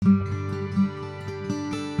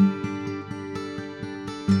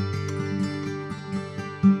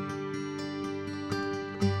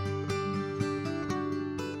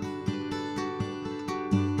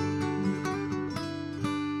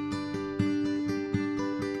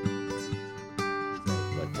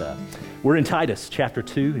We're in Titus chapter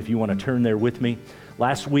 2, if you want to turn there with me.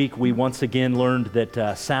 Last week, we once again learned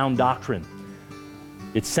that sound doctrine,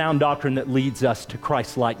 it's sound doctrine that leads us to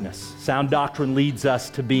Christ-likeness. Sound doctrine leads us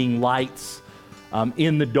to being lights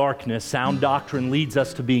in the darkness. Sound doctrine leads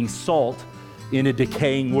us to being salt in a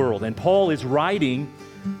decaying world. And Paul is writing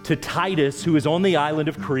to Titus, who is on the island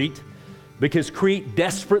of Crete, because Crete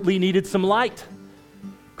desperately needed some light.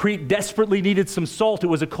 Crete desperately needed some salt. It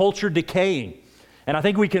was a culture decaying. And I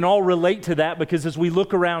think we can all relate to that, because as we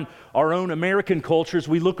look around our own American cultures,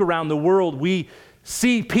 we look around the world, we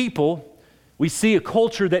see people, we see a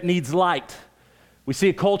culture that needs light. We see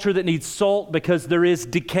a culture that needs salt because there is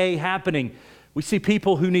decay happening. We see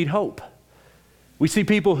people who need hope. We see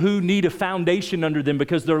people who need a foundation under them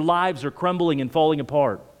because their lives are crumbling and falling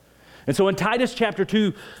apart. And so in Titus chapter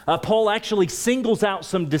 2, Paul actually singles out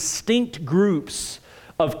some distinct groups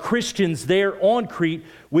of Christians there on Crete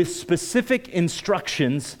with specific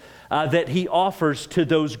instructions that he offers to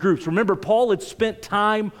those groups. Remember, Paul had spent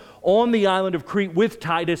time on the island of Crete with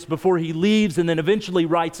Titus before he leaves and then eventually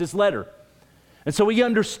writes his letter. And so he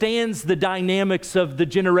understands the dynamics of the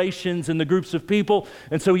generations and the groups of people,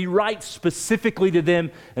 and so he writes specifically to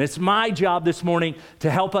them, and it's my job this morning to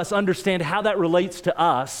help us understand how that relates to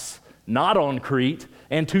us, not on Crete,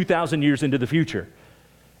 and 2,000 years into the future.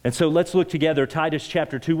 And so let's look together, Titus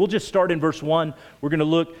chapter 2. We'll just start in verse 1. We're going to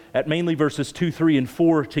look at mainly verses 2, 3, and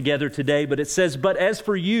 4 together today. But it says, "But as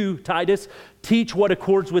for you, Titus, teach what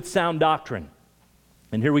accords with sound doctrine."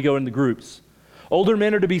 And here we go in the groups. "Older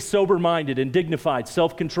men are to be sober-minded and dignified,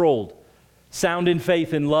 self-controlled, sound in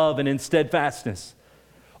faith, in love, and in steadfastness.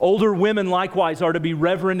 Older women likewise are to be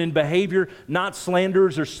reverent in behavior, not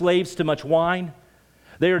slanderers or slaves to much wine.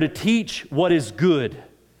 They are to teach what is good,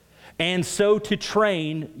 and so to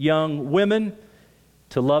train young women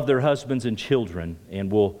to love their husbands and children."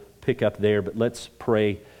 And we'll pick up there, but let's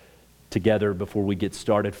pray together before we get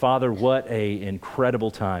started. Father, what an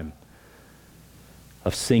incredible time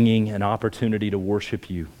of singing, an opportunity to worship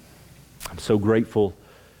you. I'm so grateful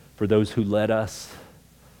for those who led us.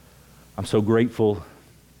 I'm so grateful,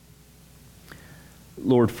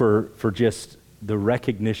 Lord, for just the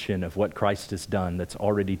recognition of what Christ has done that's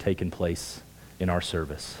already taken place in our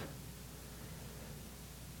service.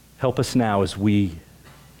 Help us now as we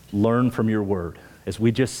learn from your word, as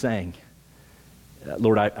we just sang.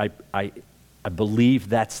 Lord, I believe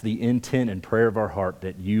that's the intent and prayer of our heart,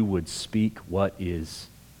 that you would speak what is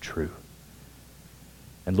true.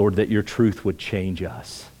 And Lord, that your truth would change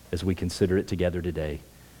us as we consider it together today.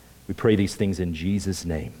 We pray these things in Jesus'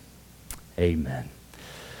 name. Amen.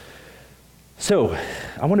 So,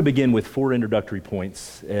 I want to begin with 4 introductory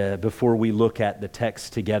points before we look at the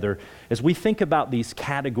text together. As we think about these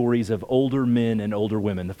categories of older men and older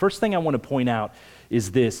women, the first thing I want to point out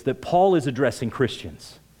is this, that Paul is addressing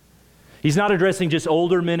Christians. He's not addressing just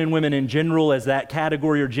older men and women in general as that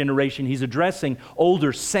category or generation. He's addressing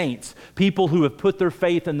older saints, people who have put their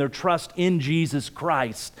faith and their trust in Jesus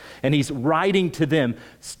Christ. And he's writing to them.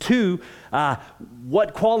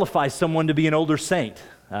 What qualifies someone to be an older saint?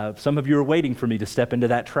 Some of you are waiting for me to step into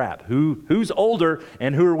that trap. Who's older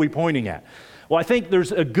and who are we pointing at? Well, I think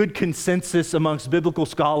there's a good consensus amongst biblical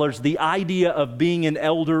scholars. The idea of being an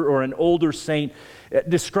elder or an older saint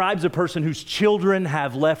describes a person whose children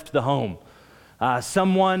have left the home.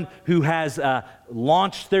 Someone who has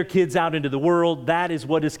launched their kids out into the world. That is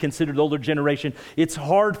what is considered the older generation. It's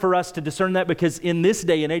hard for us to discern that because in this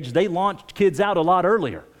day and age, they launched kids out a lot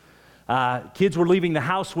earlier. Kids were leaving the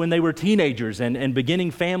house when they were teenagers and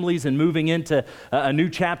beginning families and moving into a new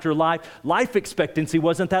chapter of life. Life expectancy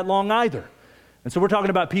wasn't that long either. And so we're talking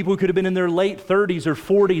about people who could have been in their late 30s or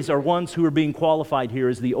 40s are ones who are being qualified here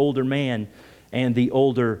as the older man and the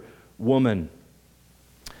older woman.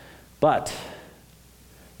 But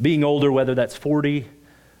being older, whether that's 40,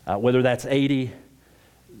 whether that's 80,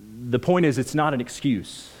 the point is it's not an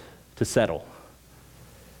excuse to settle.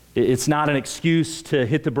 It's not an excuse to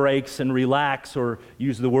hit the brakes and relax, or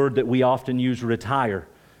use the word that we often use, retire.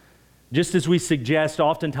 Just as we suggest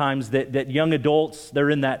oftentimes that young adults, they're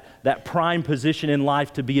in that prime position in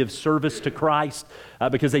life to be of service to Christ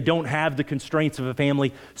because they don't have the constraints of a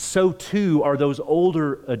family, so too are those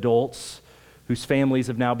older adults whose families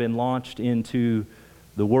have now been launched into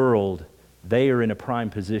the world. They are in a prime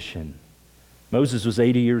position. Moses was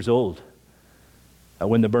 80 years old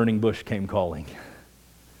when the burning bush came calling.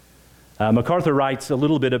 MacArthur writes a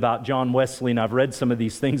little bit about John Wesley, and I've read some of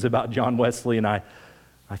these things about John Wesley, and I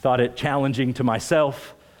thought it challenging to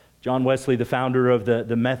myself. John Wesley, the founder of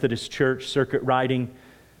the Methodist Church, circuit riding.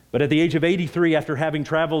 But at the age of 83, after having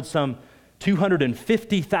traveled some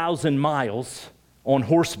 250,000 miles on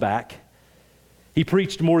horseback, He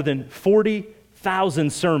preached more than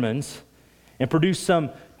 40,000 sermons and produced some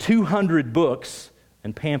 200 books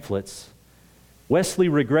and pamphlets. Wesley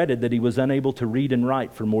regretted that he was unable to read and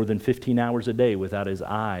write for more than 15 hours a day without his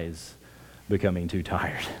eyes becoming too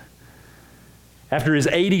tired. After his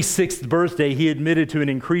 86th birthday, he admitted to an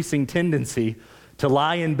increasing tendency to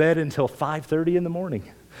lie in bed until 5:30 in the morning.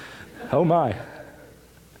 Oh my.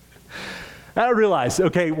 I realize,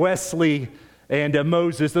 okay, Wesley and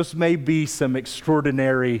Moses, those may be some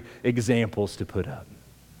extraordinary examples to put up.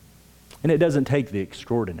 And it doesn't take the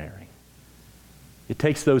extraordinary. It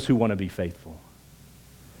takes those who want to be faithful.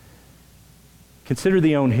 Consider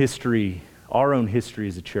our own history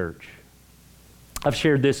as a church. I've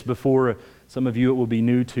shared this before. Some of you it will be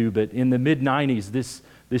new to, but in the mid-90s,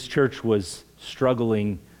 this church was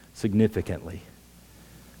struggling significantly.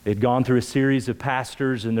 It had gone through a series of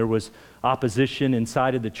pastors, and there was opposition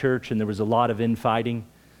inside of the church, and there was a lot of infighting.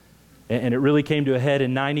 And it really came to a head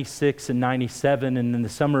in 96 and 97, and in the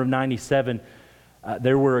summer of 97,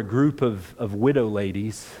 there were a group of widow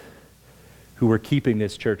ladies who were keeping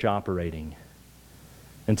this church operating.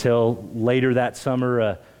 Until later that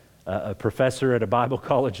summer, a professor at a Bible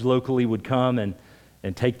college locally would come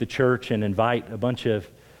and take the church and invite a bunch of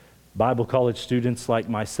Bible college students like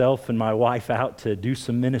myself and my wife out to do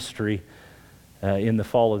some ministry in the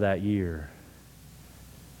fall of that year.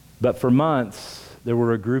 But for months, there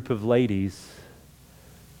were a group of ladies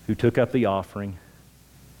who took up the offering,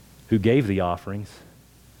 who gave the offerings,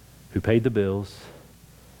 who paid the bills,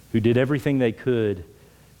 who did everything they could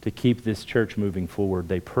to keep this church moving forward.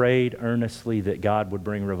 They prayed earnestly that God would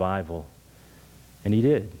bring revival, and He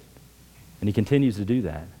did. And He continues to do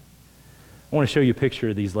that. I want to show you a picture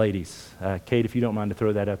of these ladies. Kate, if you don't mind to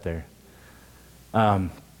throw that up there.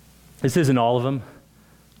 This isn't all of them.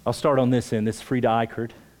 I'll start on this end. This is Frida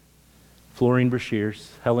Eichert, Florine Brashears,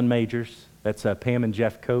 Helen Majors. That's Pam and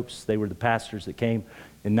Jeff Copes. They were the pastors that came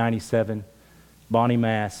in 97. Bonnie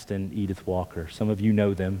Mast and Edith Walker. Some of you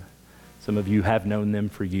know them. Some of you have known them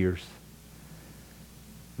for years.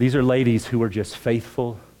 These are ladies who were just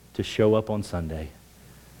faithful to show up on Sunday.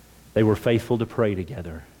 They were faithful to pray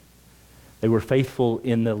together. They were faithful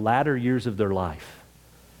in the latter years of their life.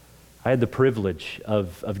 I had the privilege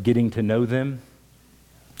of getting to know them.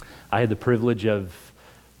 I had the privilege of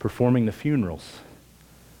performing the funerals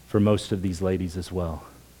for most of these ladies as well.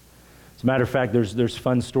 As a matter of fact, there's a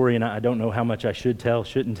fun story, and I don't know how much I should tell,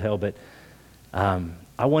 shouldn't tell, but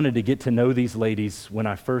I wanted to get to know these ladies when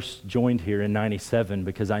I first joined here in 97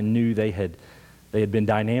 because I knew they had been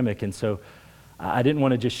dynamic, and so I didn't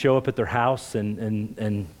want to just show up at their house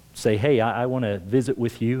and say, hey, I want to visit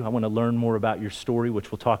with you. I want to learn more about your story,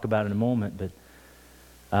 which we'll talk about in a moment.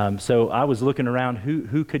 But so I was looking around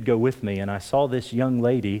who could go with me, and I saw this young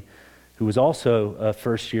lady who was also a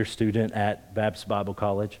first-year student at Baptist Bible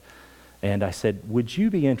College, and I said, would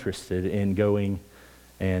you be interested in going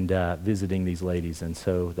and visiting these ladies? And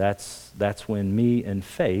so that's when me and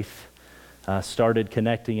Faith started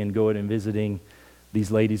connecting and going and visiting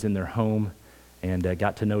these ladies in their home, and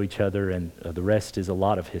got to know each other, and the rest is a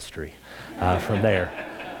lot of history from there.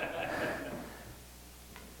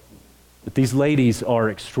 But these ladies are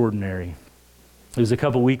extraordinary. It was a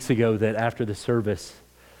couple weeks ago that after the service,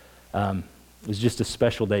 it was just a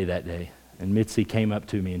special day that day, and Mitzi came up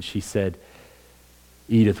to me and she said,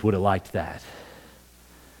 Edith would have liked that.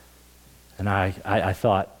 And I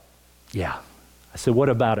thought, yeah. I said, what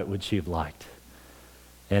about it would she have liked?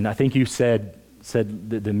 And I think you said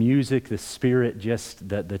the music, the spirit, just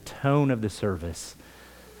the tone of the service.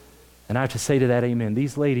 And I have to say to that, amen.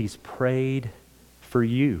 These ladies prayed for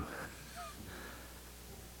you,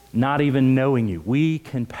 not even knowing you. We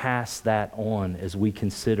can pass that on as we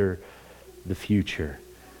consider the future.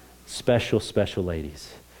 Special, special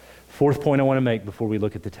ladies. Fourth point I want to make before we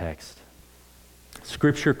look at the text.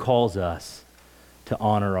 Scripture calls us to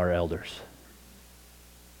honor our elders.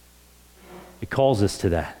 It calls us to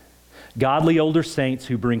that. Godly older saints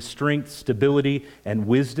who bring strength, stability, and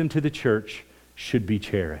wisdom to the church should be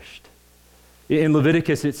cherished. In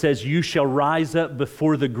Leviticus it says, you shall rise up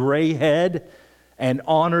before the gray head and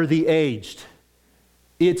honor the aged.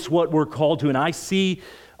 It's what we're called to. And I see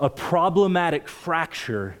a problematic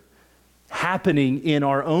fracture happening in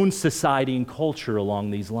our own society and culture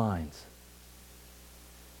along these lines.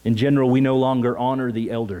 In general, we no longer honor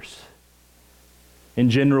the elders. In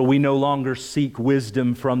general, we no longer seek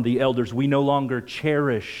wisdom from the elders. We no longer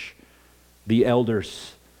cherish the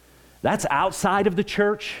elders. That's outside of the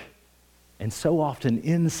church, and so often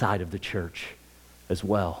inside of the church as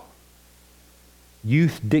well.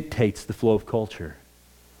 Youth dictates the flow of culture.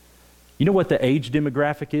 You know what the age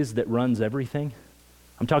demographic is that runs everything?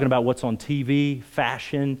 I'm talking about what's on TV,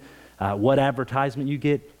 fashion, what advertisement you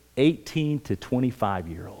get. 18 to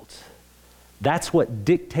 25-year-olds. That's what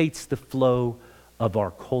dictates the flow of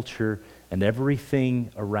our culture and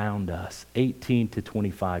everything around us. 18 to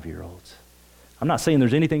 25-year-olds. I'm not saying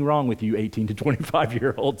there's anything wrong with you 18 to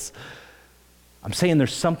 25-year-olds. I'm saying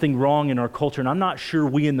there's something wrong in our culture, and I'm not sure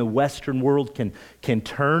we in the Western world can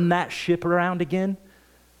turn that ship around again,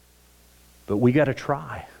 but we got to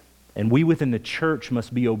try. And we within the church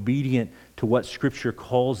must be obedient to what Scripture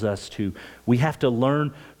calls us to. We have to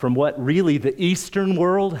learn from what really the Eastern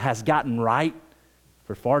world has gotten right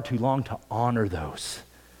for far too long to honor those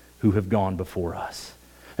who have gone before us.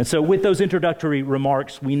 And so with those introductory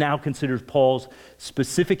remarks, we now consider Paul's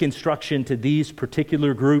specific instruction to these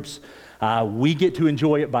particular groups. We get to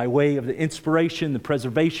enjoy it by way of the inspiration, the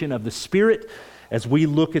preservation of the Spirit as we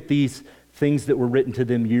look at these things that were written to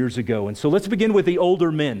them years ago. And so let's begin with the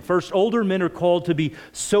older men. First, older men are called to be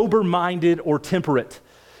sober-minded or temperate.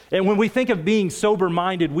 And when we think of being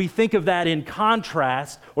sober-minded, we think of that in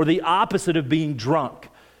contrast or the opposite of being drunk.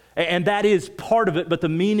 And that is part of it, but the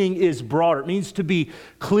meaning is broader. It means to be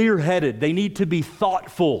clear-headed. They need to be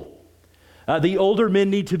thoughtful. The older men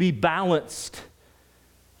need to be balanced.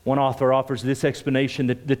 One author offers this explanation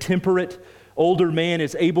that the temperate older man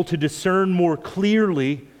is able to discern more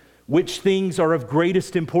clearly which things are of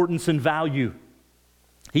greatest importance and value.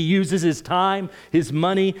 He uses his time, his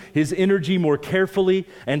money, his energy more carefully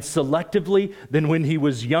and selectively than when he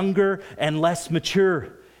was younger and less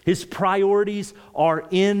mature. His priorities are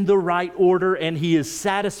in the right order, and he is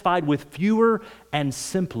satisfied with fewer and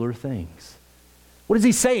simpler things. What is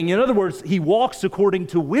he saying? In other words, he walks according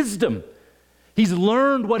to wisdom. He's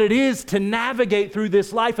learned what it is to navigate through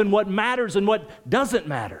this life and what matters and what doesn't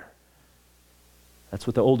matter. That's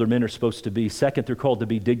what the older men are supposed to be. Second, they're called to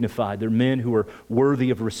be dignified. They're men who are worthy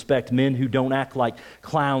of respect, men who don't act like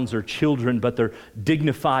clowns or children, but they're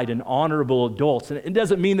dignified and honorable adults. And it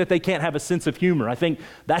doesn't mean that they can't have a sense of humor. I think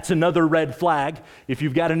that's another red flag if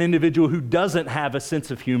you've got an individual who doesn't have a sense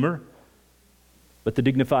of humor. But the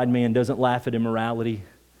dignified man doesn't laugh at immorality.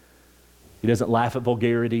 He doesn't laugh at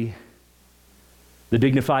vulgarity. The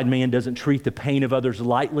dignified man doesn't treat the pain of others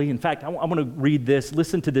lightly. In fact, I want to read this.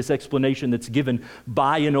 Listen to this explanation that's given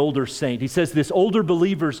by an older saint. He says, this older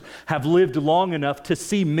believers have lived long enough to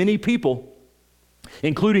see many people,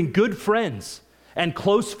 including good friends and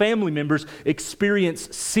close family members,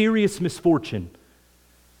 experience serious misfortune.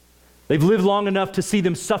 They've lived long enough to see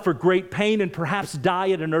them suffer great pain and perhaps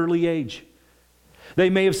die at an early age. They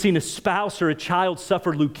may have seen a spouse or a child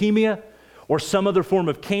suffer leukemia, or some other form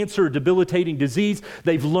of cancer or debilitating disease.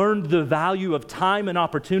 They've learned the value of time and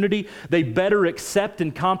opportunity. They better accept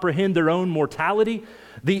and comprehend their own mortality,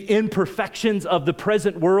 the imperfections of the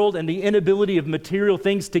present world, and the inability of material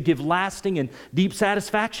things to give lasting and deep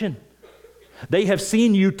satisfaction. They have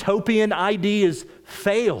seen utopian ideas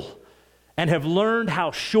fail and have learned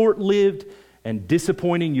how short-lived and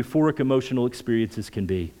disappointing euphoric emotional experiences can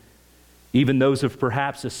be, even those of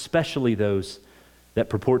perhaps especially those that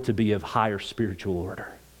purport to be of higher spiritual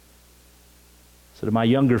order. So to my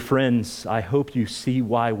younger friends, I hope you see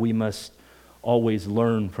why we must always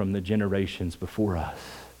learn from the generations before us.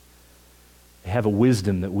 They have a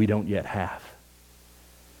wisdom that we don't yet have.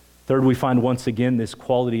 Third, we find once again this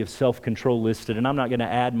quality of self-control listed, and I'm not going to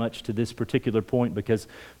add much to this particular point because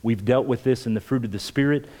we've dealt with this in the fruit of the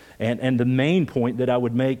Spirit, and the main point that I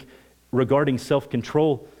would make regarding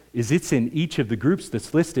self-control is it's in each of the groups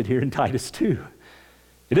that's listed here in Titus 2.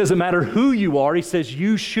 It doesn't matter who you are. He says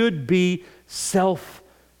you should be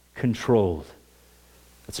self-controlled.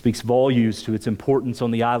 That speaks volumes to its importance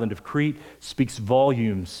on the island of Crete, speaks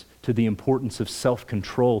volumes to the importance of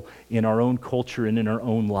self-control in our own culture and in our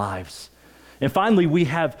own lives. And finally, we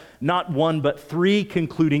have not one but three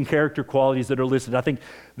concluding character qualities that are listed. I think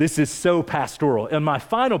this is so pastoral. And my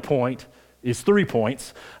final point is 3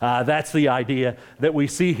 points. That's the idea that we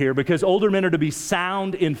see here, because older men are to be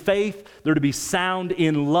sound in faith, they're to be sound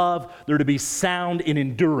in love, they're to be sound in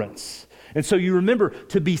endurance. And so you remember,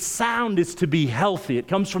 to be sound is to be healthy. It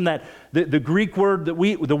comes from that the Greek word the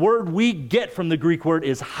word we get from the Greek word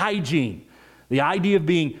is hygiene, the idea of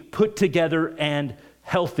being put together and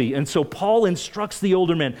healthy. And so Paul instructs the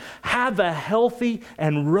older men, have a healthy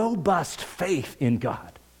and robust faith in God.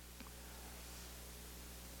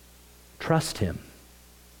 Trust Him.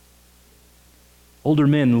 Older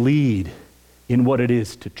men lead in what it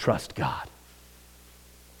is to trust God.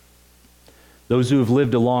 Those who have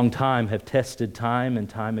lived a long time have tested time and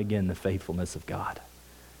time again the faithfulness of God.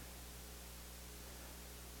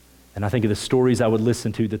 And I think of the stories I would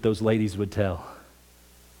listen to that those ladies would tell.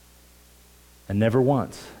 And never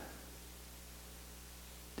once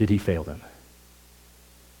did he fail them.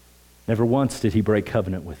 Never once did he break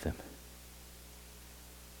covenant with them.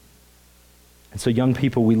 And so young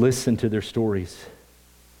people, we listen to their stories.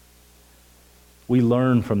 We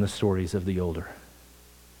learn from the stories of the older.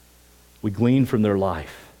 We glean from their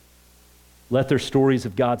life. Let their stories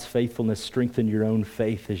of God's faithfulness strengthen your own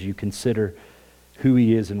faith as you consider who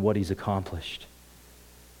he is and what he's accomplished.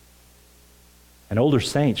 And older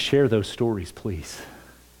saints, share those stories, please.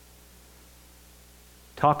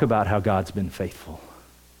 Talk about how God's been faithful.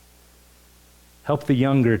 Help the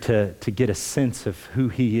younger to get a sense of who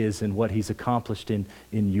he is and what he's accomplished in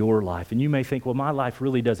your life. And you may think, well, my life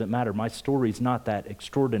really doesn't matter. My story's not that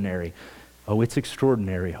extraordinary. Oh, it's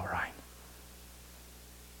extraordinary, all right.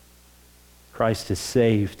 Christ has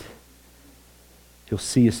saved. He'll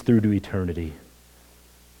see us through to eternity.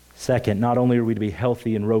 Second, not only are we to be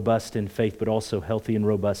healthy and robust in faith, but also healthy and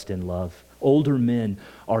robust in love. Older men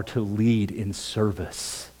are to lead in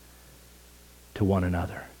service to one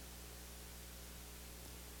another.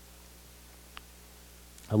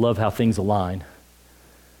 I love how things align.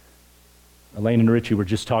 Elaine and Richie were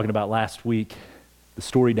just talking about last week. The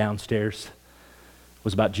story downstairs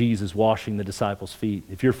was about Jesus washing the disciples' feet.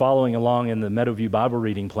 If you're following along in the Meadowview Bible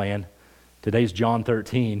reading plan, today's John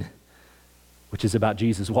 13, which is about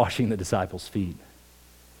Jesus washing the disciples' feet.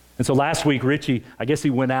 And so last week, Richie, I guess he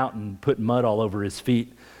went out and put mud all over his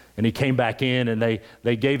feet, and he came back in, and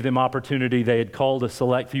they gave them opportunity. They had called a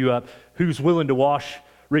select few up. Who's willing to wash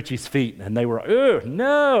Richie's feet? And they were, oh,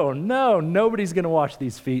 no, nobody's going to wash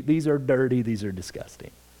these feet. These are dirty. These are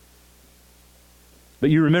disgusting.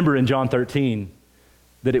 But you remember in John 13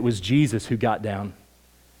 that it was Jesus who got down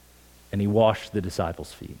and he washed the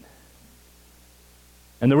disciples' feet.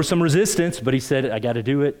 And there was some resistance, but he said, I got to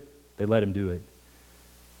do it. They let him do it.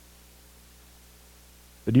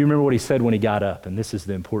 But do you remember what he said when he got up? And this is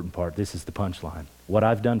the important part. This is the punchline. What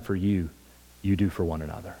I've done for you, you do for one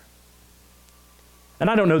another. And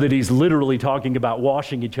I don't know that he's literally talking about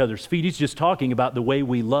washing each other's feet. He's just talking about the way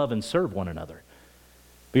we love and serve one another.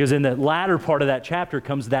 Because in the latter part of that chapter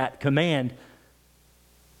comes that command,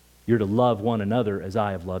 you're to love one another as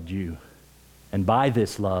I have loved you. And by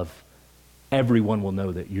this love, everyone will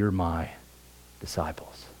know that you're my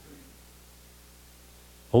disciples.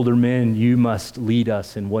 Older men, you must lead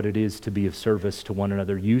us in what it is to be of service to one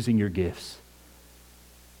another, using your gifts,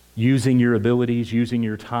 using your abilities, using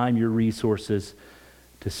your time, your resources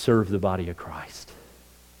to serve the body of Christ.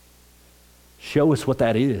 Show us what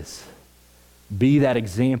that is. Be that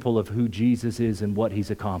example of who Jesus is and what he's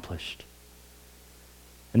accomplished.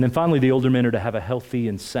 And then finally, the older men are to have a healthy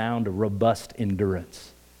and sound, a robust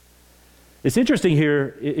endurance. It's interesting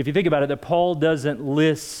here, if you think about it, that Paul doesn't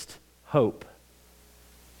list hope.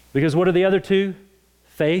 Because what are the other two?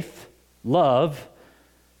 Faith, love,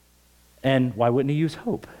 and why wouldn't he use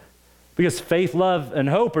hope? Because faith, love, and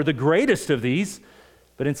hope are the greatest of these,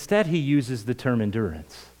 but instead he uses the term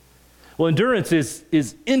endurance. Well, endurance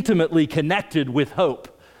is intimately connected with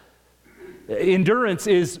hope. Endurance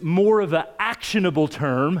is more of an actionable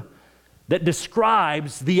term that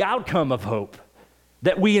describes the outcome of hope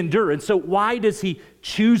that we endure. And so why does he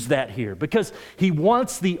choose that here? Because he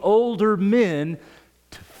wants the older men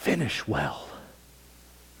to finish well,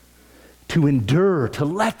 to endure, to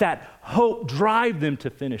let that hope drive them to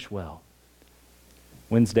finish well.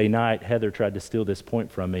 Wednesday night, Heather tried to steal this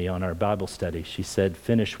point from me on our Bible study. She said,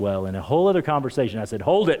 finish well. In a whole other conversation, I said,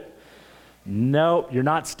 hold it. No, you're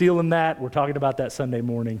not stealing that. We're talking about that Sunday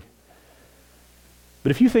morning. But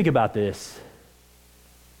if you think about this,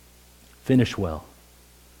 finish well.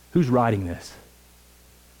 Who's writing this?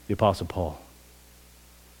 The Apostle Paul.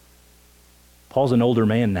 Paul's an older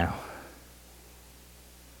man now.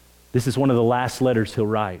 This is one of the last letters he'll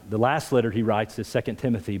write. The last letter he writes is 2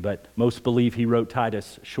 Timothy, but most believe he wrote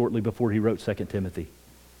Titus shortly before he wrote 2 Timothy.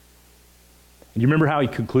 And you remember how he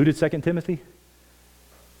concluded 2 Timothy?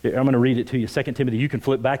 I'm going to read it to you. 2 Timothy, you can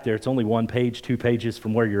flip back there. It's only 1 page, 2 pages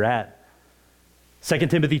from where you're at. 2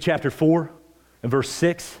 Timothy chapter 4 and verse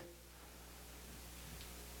 6.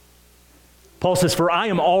 Paul says, for I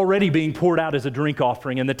am already being poured out as a drink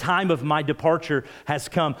offering, and the time of my departure has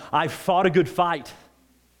come. I've fought a good fight.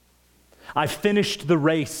 I've finished the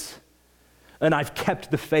race, and I've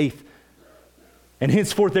kept the faith. And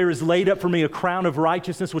henceforth there is laid up for me a crown of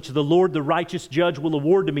righteousness, which the Lord, the righteous judge, will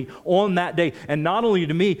award to me on that day. And not only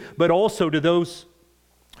to me, but also to those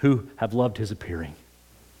who have loved his appearing.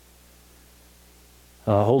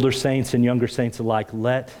 Older saints and younger saints alike,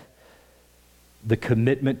 let the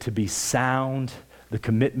commitment to be sound, the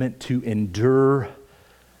commitment to endure,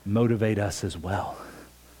 motivate us as well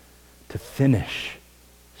to finish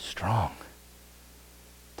strong,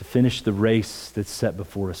 to finish the race that's set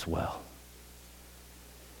before us well.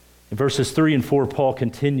 In verses 3 and 4, Paul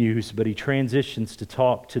continues, but he transitions to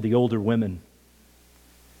talk to the older women.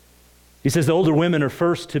 He says the older women are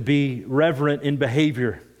first to be reverent in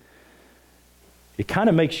behavior. It kind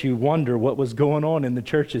of makes you wonder what was going on in the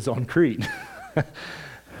churches on Crete.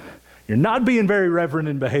 You're not being very reverent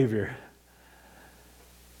in behavior.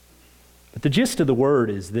 But the gist of the word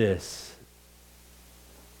is this: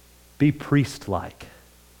 be priest-like,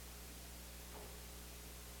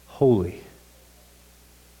 holy.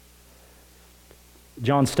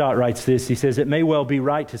 John Stott writes this. He says, it may well be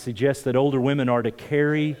right to suggest that older women are to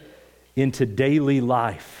carry into daily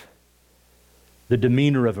life the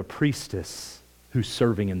demeanor of a priestess who's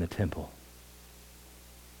serving in the temple.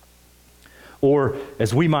 Or,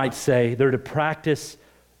 as we might say, they're to practice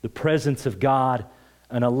the presence of God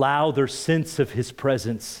and allow their sense of His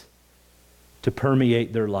presence to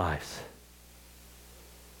permeate their lives.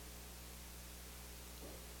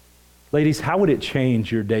 Ladies, how would it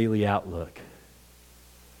change your daily outlook?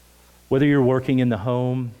 Whether you're working in the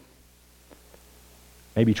home,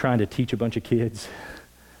 maybe trying to teach a bunch of kids,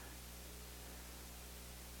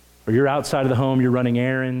 or you're outside of the home, you're running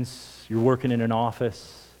errands, you're working in an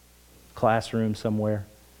office, classroom somewhere.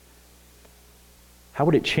 How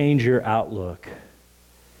would it change your outlook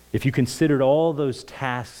if you considered all those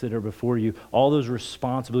tasks that are before you, all those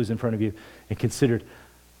responsibilities in front of you, and considered,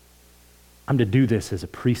 I'm to do this as a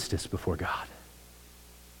priestess before God?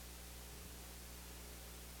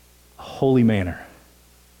 A holy manner.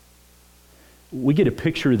 We get a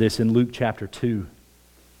picture of this in Luke chapter 2.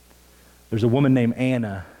 There's a woman named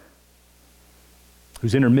Anna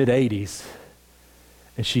who's in her mid-80s,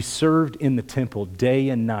 and she served in the temple day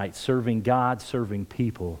and night, serving God, serving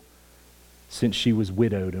people, since she was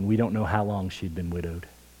widowed, and we don't know how long she'd been widowed.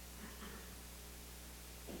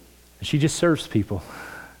 And she just serves people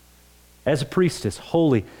as a priestess,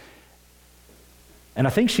 holy. And I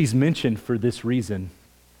think she's mentioned for this reason,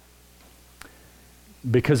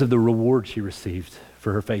 because of the reward she received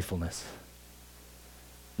for her faithfulness.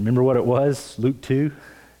 Remember what it was? Luke 2?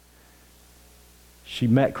 She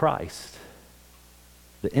met Christ,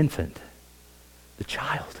 the infant, the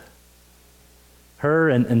child. Her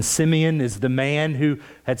and Simeon is the man who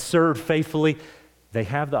had served faithfully. They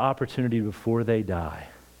have the opportunity before they die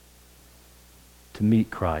to meet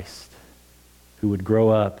Christ, who would grow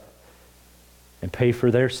up and pay for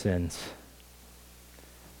their sins.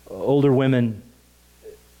 Older women,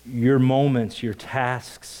 your moments, your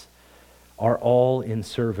tasks are all in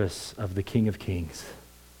service of the King of Kings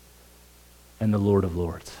and the Lord of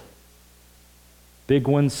Lords. Big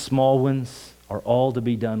ones, small ones, are all to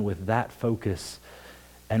be done with that focus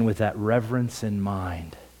and with that reverence in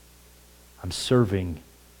mind. I'm serving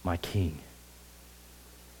my King.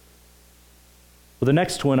 Well, the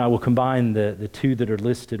next one, I will combine the two that are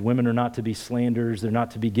listed. Women are not to be slanderers. They're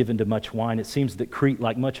not to be given to much wine. It seems that Crete,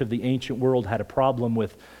 like much of the ancient world, had a problem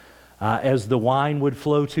with as the wine would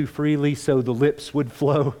flow too freely, so the lips would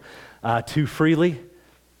flow too freely.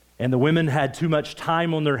 And the women had too much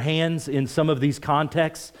time on their hands in some of these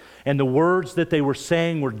contexts. And the words that they were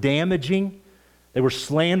saying were damaging. They were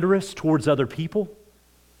slanderous towards other people.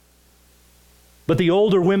 But the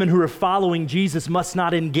older women who are following Jesus must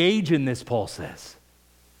not engage in this, Paul says.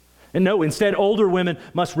 And no, instead, older women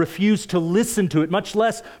must refuse to listen to it, much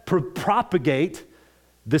less propagate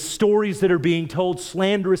the stories that are being told,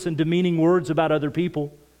 slanderous and demeaning words about other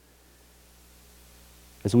people.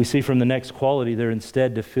 As we see from the next quality, they're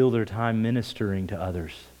instead to fill their time ministering to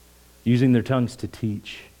others, using their tongues to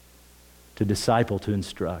teach, to disciple, to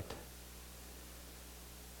instruct.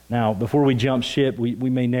 Now, before we jump ship, we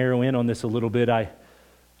may narrow in on this a little bit. I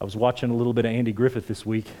was watching a little bit of Andy Griffith this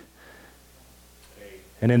week.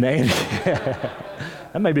 And in the Andy,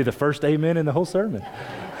 that may be the first amen in the whole sermon.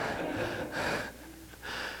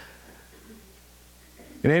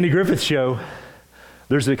 In Andy Griffith's show,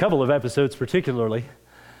 there's a couple of episodes particularly,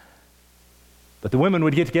 but the women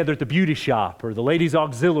would get together at the beauty shop or the ladies'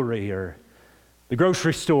 auxiliary or the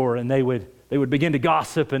grocery store, and they would begin to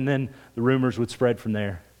gossip, and then the rumors would spread from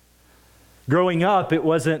there. Growing up, it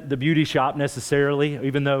wasn't the beauty shop necessarily,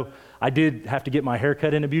 even though I did have to get my hair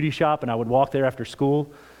cut in a beauty shop, and I would walk there after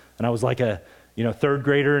school, and I was like a third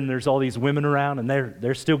grader, and there's all these women around, and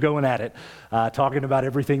they're still going at it, talking about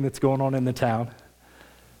everything that's going on in the town.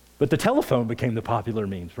 But the telephone became the popular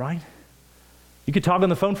means, right? You could talk on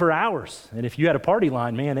the phone for hours, and if you had a party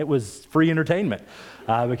line, man, it was free entertainment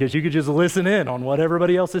because you could just listen in on what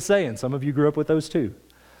everybody else is saying. Some of you grew up with those too.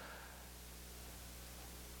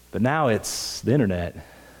 But now it's the internet.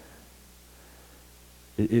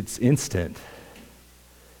 It's instant.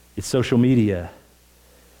 It's social media.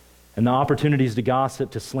 And the opportunities to gossip,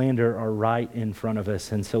 to slander are right in front of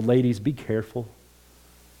us. And so, ladies, be careful.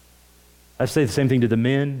 I say the same thing to the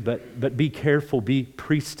men, but be careful, be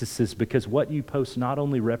priestesses, because what you post not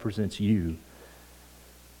only represents you,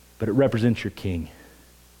 but it represents your king.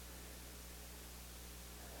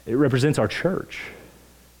 It represents our church,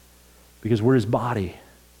 because we're his body.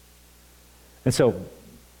 And so,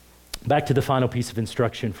 back to the final piece of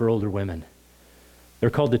instruction for older women. They're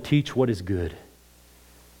called to teach what is good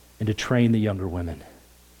and to train the younger women.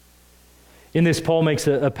 In this, Paul makes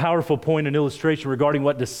a powerful point, an illustration regarding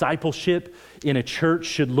what discipleship in a church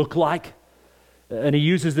should look like. And he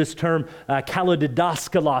uses this term,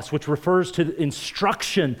 kalodidaskalos, which refers to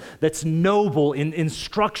instruction that's noble,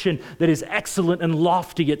 instruction that is excellent and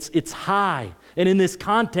lofty. It's high. And in this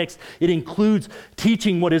context, it includes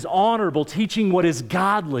teaching what is honorable, teaching what is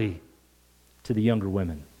godly to the younger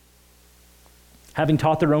women. Having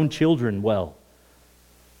taught their own children well,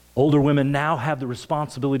 older women now have the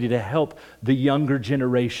responsibility to help the younger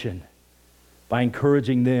generation by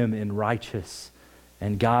encouraging them in righteous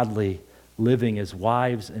and godly living as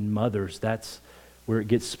wives and mothers. That's where it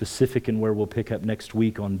gets specific and where we'll pick up next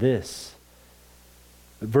week on this.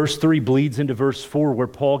 Verse 3 bleeds into verse 4 where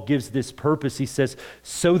Paul gives this purpose. He says,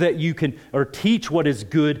 so that you can, or teach what is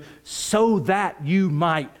good, so that you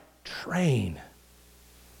might train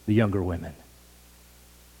the younger women.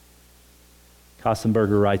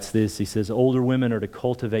 Kossenberger writes this. He says, older women are to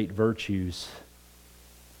cultivate virtues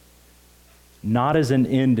not as an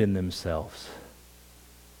end in themselves,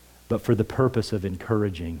 but for the purpose of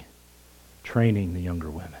encouraging, training the younger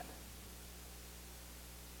women.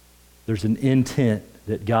 There's an intent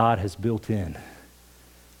that God has built in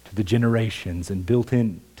to the generations and built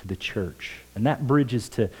in to the church. And that bridges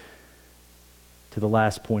to the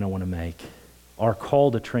last point I want to make, our call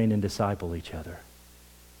to train and disciple each other.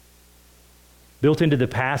 Built into the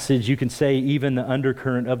passage, you can say even the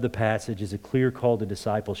undercurrent of the passage is a clear call to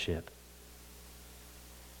discipleship.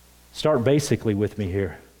 Start basically with me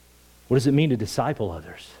here. What does it mean to disciple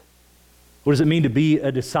others? What does it mean to be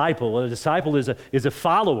a disciple? Well, a disciple is a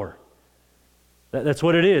follower. That's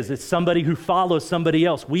what it is. It's somebody who follows somebody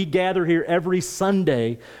else. We gather here every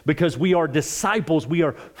Sunday because we are disciples. We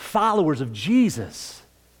are followers of Jesus.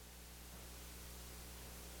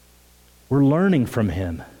 We're learning from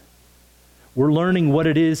him. We're learning what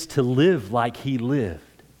it is to live like he lived.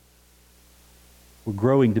 We're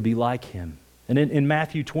growing to be like him. And in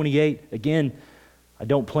Matthew 28, again, I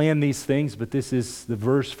don't plan these things, but this is the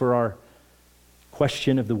verse for our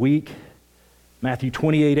question of the week. Matthew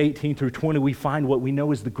 28, 18 through 20, we find what we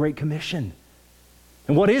know is the Great Commission.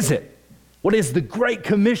 And what is it? What is the Great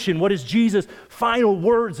Commission? What is Jesus' final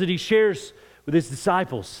words that he shares with his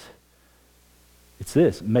disciples? It's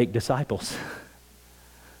this: make disciples.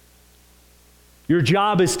 Your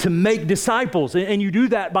job is to make disciples, and you do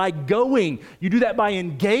that by going. You do that by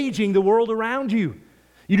engaging the world around you.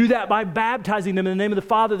 You do that by baptizing them in the name of the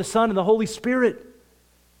Father, the Son, and the Holy Spirit.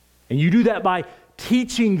 And you do that by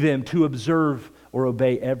teaching them to observe or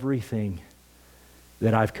obey everything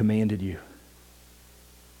that I've commanded you.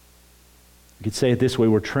 You could say it this way: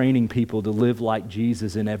 we're training people to live like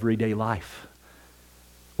Jesus in everyday life.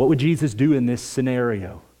 What would Jesus do in this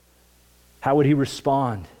scenario? How would he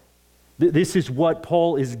respond? This is what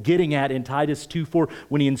Paul is getting at in Titus 2:4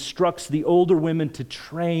 when he instructs the older women to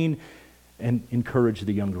train and encourage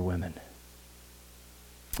the younger women.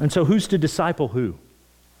 And so who's to disciple who?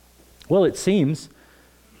 Well, it seems,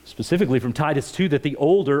 specifically from Titus 2, that the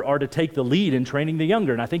older are to take the lead in training the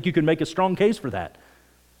younger, and I think you can make a strong case for that.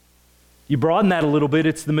 You broaden that a little bit,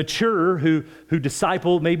 it's the mature who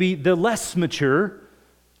disciple maybe the less mature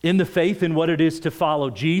in the faith in what it is to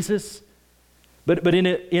follow Jesus. But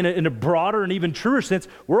in a broader and even truer sense,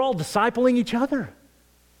 we're all discipling each other.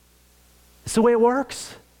 It's the way it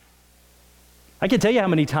works. I can tell you how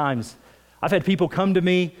many times I've had people come to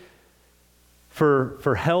me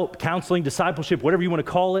for help, counseling, discipleship, whatever you want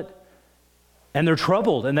to call it, and they're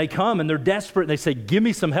troubled, and they come, and they're desperate, and they say, give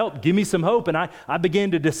me some help, give me some hope, and I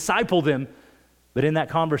begin to disciple them. But in that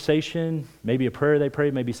conversation, maybe a prayer they pray,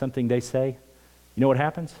 maybe something they say, you know what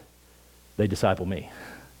happens? They disciple me.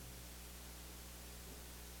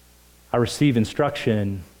 I receive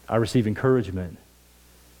instruction, I receive encouragement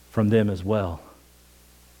from them as well.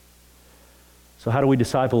 So how do we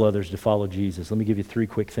disciple others to follow Jesus? Let me give you 3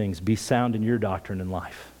 quick things. Be sound in your doctrine and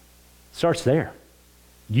life. It starts there.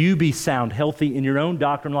 You be sound, healthy in your own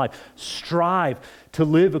doctrine and life. Strive to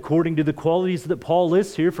live according to the qualities that Paul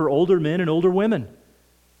lists here for older men and older women.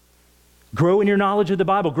 Grow in your knowledge of the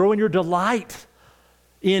Bible. Grow in your delight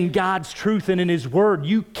in God's truth and in his word.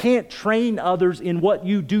 You can't train others in what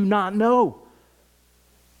you do not know.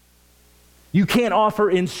 You can't offer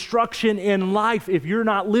instruction in life if you're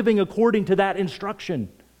not living according to that instruction.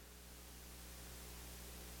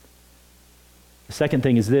 The second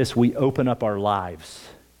thing is this: we open up our lives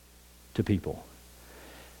to people.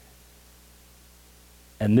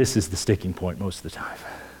 And this is the sticking point most of the time.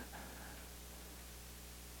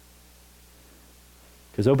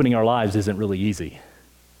 Because opening our lives isn't really easy.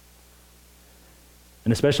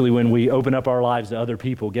 And especially when we open up our lives to other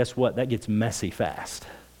people, guess what? That gets messy fast.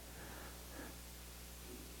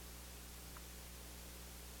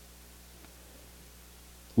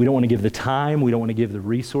 We don't want to give the time. We don't want to give the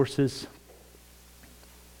resources.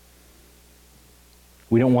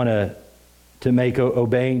 We don't want to make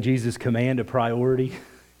obeying Jesus' command a priority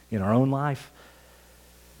in our own life.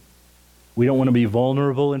 We don't want to be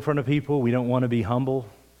vulnerable in front of people. We don't want to be humble.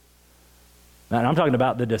 And I'm talking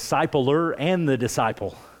about the discipler and the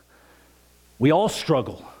disciple. We all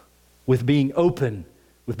struggle with being open,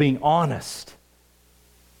 with being honest.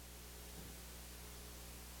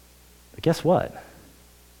 But guess what?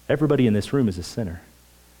 Everybody in this room is a sinner.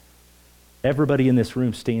 Everybody in this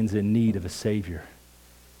room stands in need of a Savior.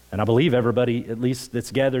 And I believe everybody, at least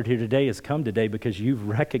that's gathered here today, has come today because you've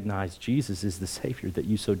recognized Jesus is the Savior that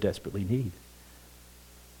you so desperately need.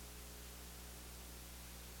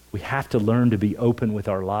 We have to learn to be open with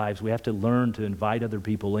our lives. We have to learn to invite other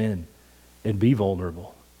people in and be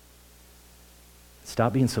vulnerable.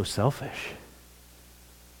 Stop being so selfish.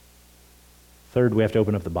 Third, we have to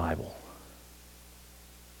open up the Bible.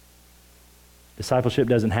 Discipleship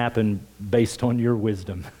doesn't happen based on your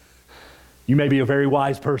wisdom. You may be a very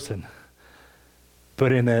wise person,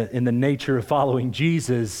 but in the nature of following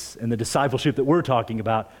Jesus and the discipleship that we're talking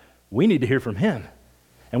about, we need to hear from him.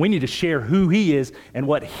 And we need to share who he is and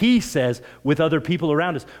what he says with other people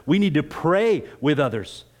around us. We need to pray with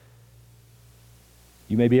others.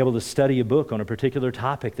 You may be able to study a book on a particular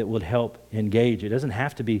topic that would help engage. It doesn't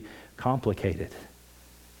have to be complicated.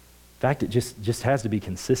 In fact, it just has to be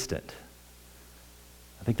consistent.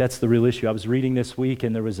 I think that's the real issue. I was reading this week,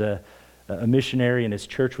 and there was a missionary, and his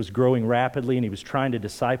church was growing rapidly, and he was trying to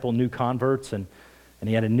disciple new converts, and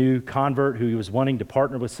he had a new convert who he was wanting to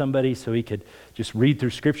partner with somebody so he could just read through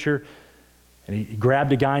Scripture. And he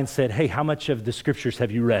grabbed a guy and said, "Hey, how much of the Scriptures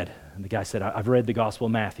have you read?" And the guy said, "I've read the Gospel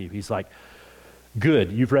of Matthew." He's like,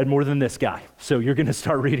 "Good, you've read more than this guy, so you're going to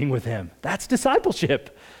start reading with him." That's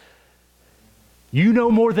discipleship. You know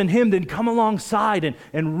more than him, then come alongside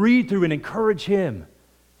and read through and encourage him,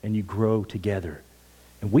 and you grow together.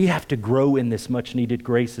 And we have to grow in this much-needed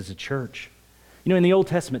grace as a church. You know, in the Old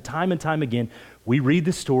Testament, time and time again, we read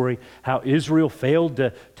the story how Israel failed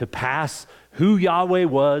to pass who Yahweh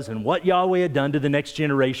was and what Yahweh had done to the next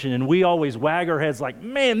generation, and we always wag our heads like,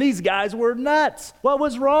 man, these guys were nuts. What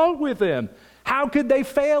was wrong with them? How could they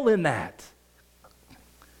fail in that?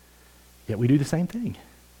 Yet we do the same thing.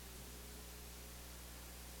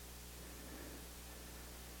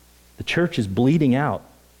 The church is bleeding out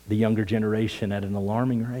the younger generation at an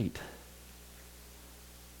alarming rate.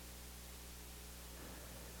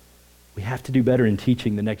 We have to do better in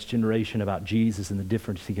teaching the next generation about Jesus and the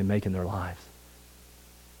difference he can make in their lives.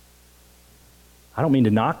 I don't mean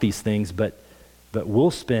to knock these things, but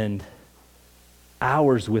we'll spend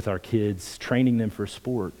hours with our kids training them for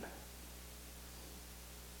sport.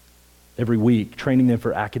 Every week, training them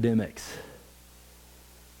for academics.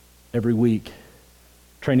 Every week,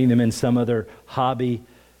 training them in some other hobby.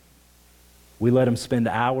 We let them spend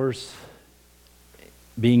hours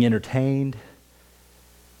being entertained,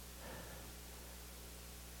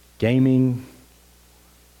 gaming.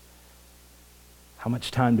 How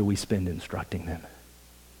much time do we spend instructing them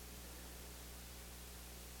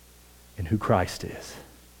in who Christ is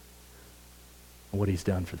and what he's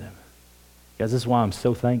done for them? Guys, this is why I'm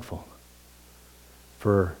so thankful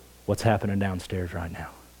for what's happening downstairs right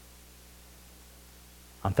now.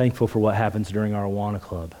 I'm thankful for what happens during our Awana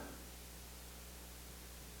Club.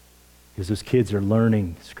 Because those kids are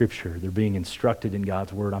learning Scripture. They're being instructed in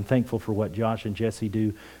God's Word. I'm thankful for what Josh and Jesse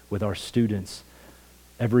do with our students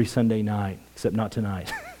every Sunday night, except not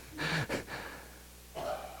tonight.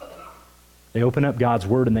 They open up God's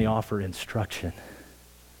Word and they offer instruction.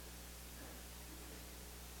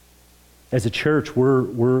 As a church,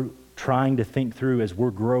 we're trying to think through, as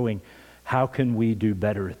we're growing, how can we do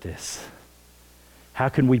better at this? How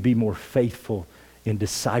can we be more faithful in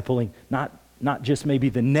discipling, not just maybe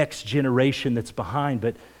the next generation that's behind,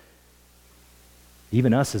 but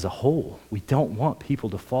even us as a whole? We don't want people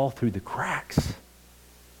to fall through the cracks.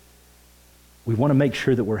 We want to make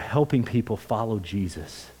sure that we're helping people follow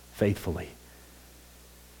Jesus faithfully.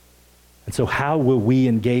 And so how will we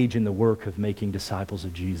engage in the work of making disciples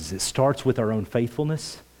of Jesus? It starts with our own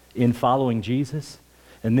faithfulness in following Jesus.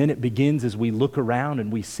 And then it begins as we look around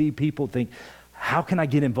and we see people think, how can I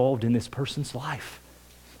get involved in this person's life?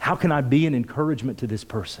 How can I be an encouragement to this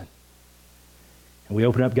person? And we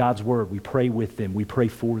open up God's word. We pray with them. We pray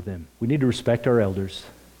for them. We need to respect our elders.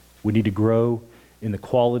 We need to grow in the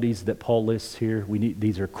qualities that Paul lists here.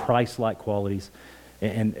 These are Christ-like qualities.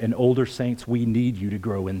 And older saints, we need you to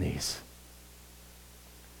grow in these.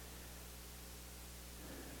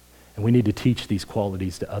 And we need to teach these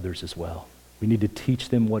qualities to others as well. We need to teach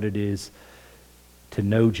them what it is to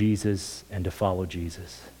know Jesus and to follow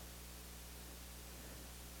Jesus.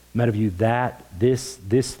 Many of you, this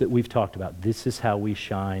that we've talked about, this is how we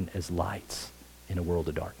shine as lights in a world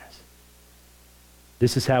of darkness.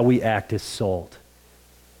 This is how we act as salt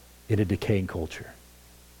in a decaying culture.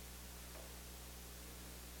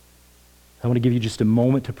 I want to give you just a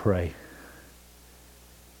moment to pray.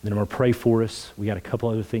 Then I'm going to pray for us. We got a couple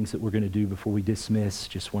other things that we're going to do before we dismiss.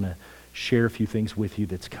 Just want to share a few things with you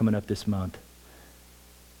that's coming up this month.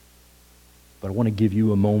 But I want to give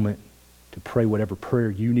you a moment to pray whatever prayer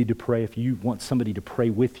you need to pray. If you want somebody to pray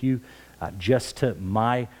with you, just to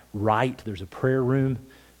my right, there's a prayer room.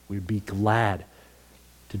 We'd be glad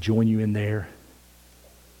to join you in there,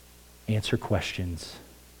 answer questions,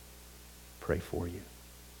 pray for you.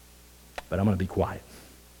 But I'm going to be quiet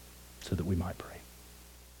so that we might pray.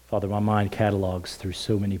 Father, my mind catalogs through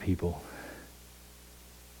so many people.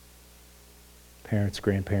 Parents,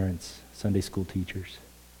 grandparents, Sunday school teachers,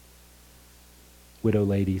 widow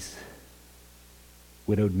ladies,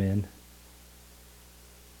 widowed men,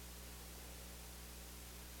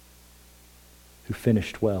 who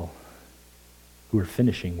finished well, who are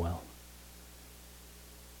finishing well.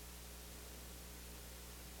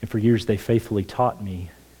 And for years they faithfully taught me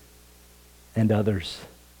and others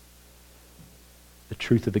the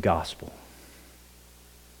truth of the gospel.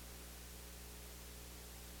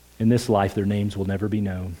 In this life, their names will never be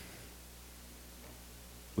known.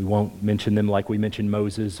 We won't mention them like we mentioned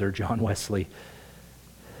Moses or John Wesley.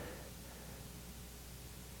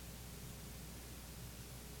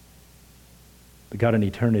 But God, in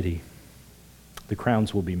eternity, the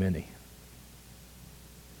crowns will be many,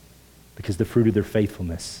 because the fruit of their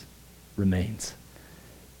faithfulness remains.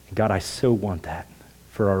 And God, I so want that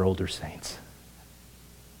for our older saints.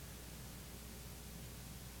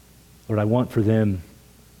 Lord, I want for them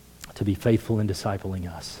to be faithful in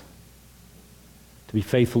discipling us, to be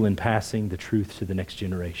faithful in passing the truth to the next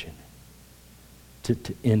generation, to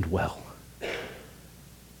end well.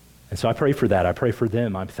 And so I pray for that. I pray for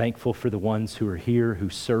them. I'm thankful for the ones who are here, who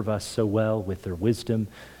serve us so well with their wisdom.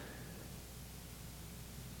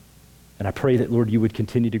 And I pray that, Lord, you would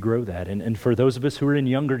continue to grow that. And for those of us who are in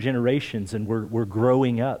younger generations and we're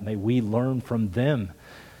growing up, may we learn from them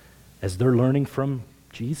as they're learning from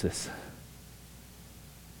Jesus,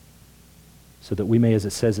 so that we may, as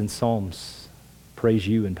it says in Psalms, praise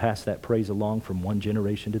you and pass that praise along from one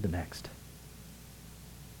generation to the next.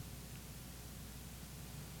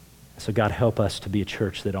 So God, help us to be a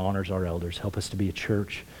church that honors our elders. Help us to be a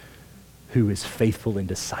church who is faithful in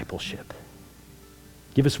discipleship.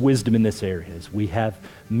 Give us wisdom in this area, as we have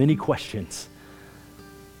many questions,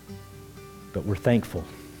 but we're thankful.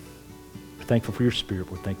 We're thankful for your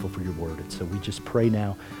Spirit. We're thankful for your word. And so we just pray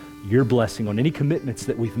now your blessing on any commitments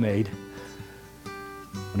that we've made,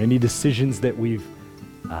 on any decisions that we've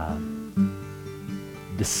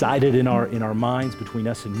decided in our minds between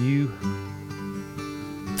us and you,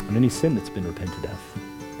 on any sin that's been repented of,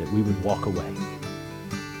 that we would walk away.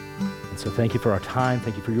 And so thank you for our time.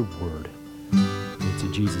 Thank you for your word. It's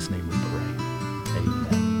in Jesus' name we pray.